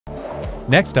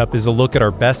Next up is a look at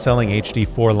our best-selling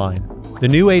HD4 line. The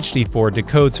new HD4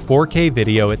 decodes 4K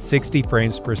video at 60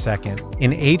 frames per second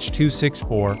in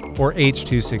H.264 or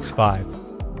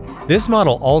H.265. This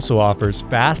model also offers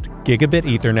fast gigabit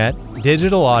Ethernet,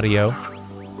 digital audio,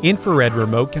 infrared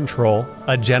remote control,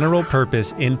 a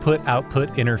general-purpose input-output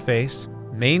interface,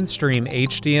 mainstream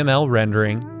HTML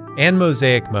rendering, and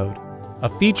mosaic mode, a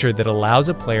feature that allows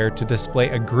a player to display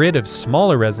a grid of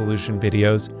smaller resolution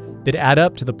videos that add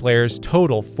up to the player's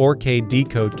total 4K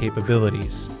decode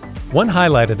capabilities. One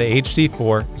highlight of the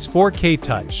HD4 is 4K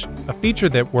Touch, a feature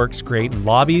that works great in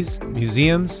lobbies,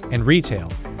 museums, and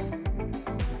retail.